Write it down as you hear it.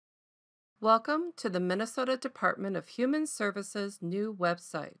Welcome to the Minnesota Department of Human Services new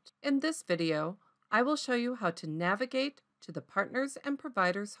website. In this video, I will show you how to navigate to the Partners and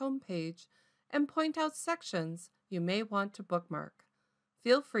Providers homepage and point out sections you may want to bookmark.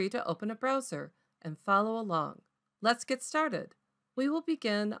 Feel free to open a browser and follow along. Let's get started. We will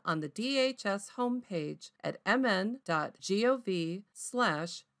begin on the DHS homepage at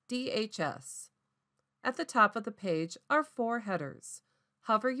mn.gov/DHS. At the top of the page are 4 headers.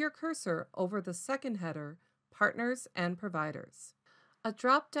 Hover your cursor over the second header, Partners and Providers. A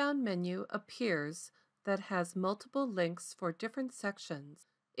drop-down menu appears that has multiple links for different sections.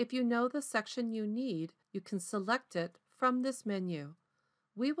 If you know the section you need, you can select it from this menu.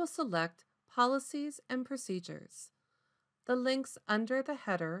 We will select Policies and Procedures. The links under the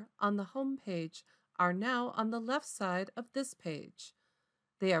header on the home page are now on the left side of this page.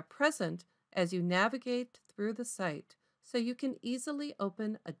 They are present as you navigate through the site, so you can easily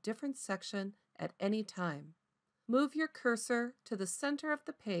open a different section at any time. Move your cursor to the center of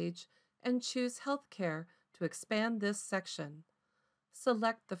the page and choose Healthcare to expand this section.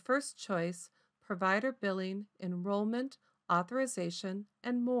 Select the first choice, Provider Billing, Enrollment, Authorization,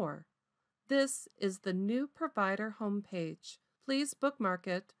 and more. This is the new provider homepage. Please bookmark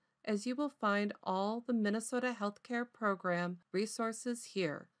it, as you will find all the Minnesota Healthcare Program resources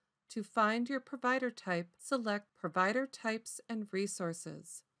here. To find your provider type, select Provider Types and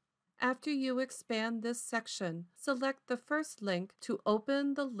Resources. After you expand this section, select the first link to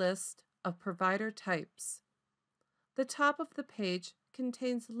open the list of provider types. The top of the page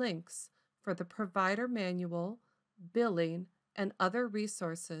contains links for the Provider Manual, Billing, and other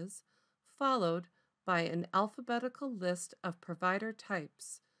resources, followed by an alphabetical list of provider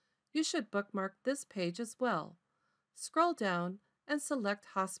types. You should bookmark this page as well. Scroll down and select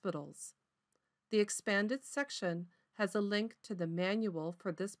Hospitals. The expanded section has a link to the manual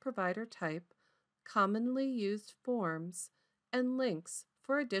for this provider type, commonly used forms, and links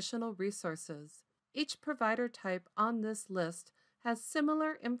for additional resources. Each provider type on this list has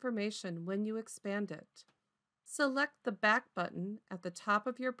similar information when you expand it. Select the back button at the top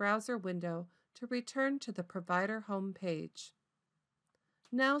of your browser window to return to the provider home page.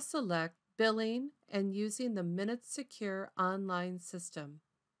 Now select Billing and using the Minutes Secure online system.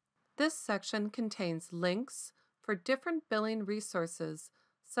 This section contains links for different billing resources,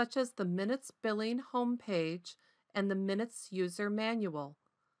 such as the Minutes Billing homepage and the Minutes User Manual.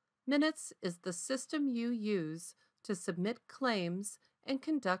 Minutes is the system you use to submit claims and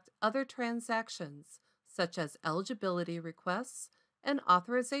conduct other transactions, such as eligibility requests and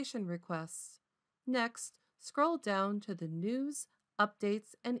authorization requests. Next, scroll down to the News,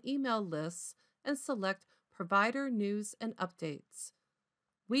 Updates, and Email lists and select Provider News and Updates.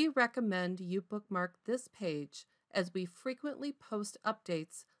 We recommend you bookmark this page as we frequently post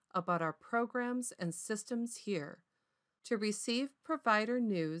updates about our programs and systems here. To receive provider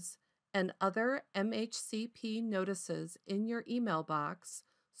news and other MHCP notices in your email box,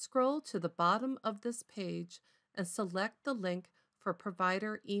 scroll to the bottom of this page and select the link for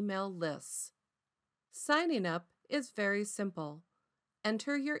provider email lists. Signing up is very simple.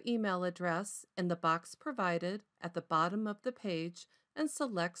 Enter your email address in the box provided at the bottom of the page and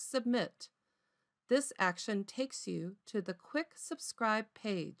select Submit. This action takes you to the Quick Subscribe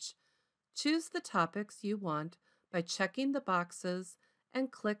page. Choose the topics you want by checking the boxes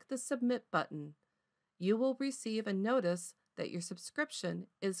and click the Submit button. You will receive a notice that your subscription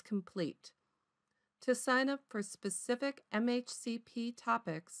is complete. To sign up for specific MHCP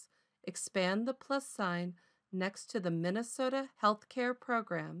topics, expand the plus sign next to the Minnesota Healthcare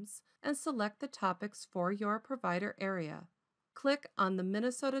Programs and select the topics for your provider area. Click on the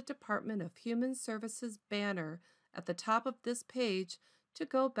Minnesota Department of Human Services banner at the top of this page to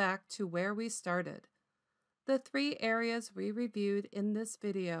go back to where we started. The 3 areas we reviewed in this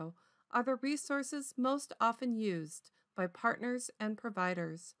video are the resources most often used by partners and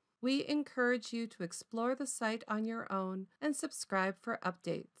providers. We encourage you to explore the site on your own and subscribe for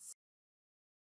updates.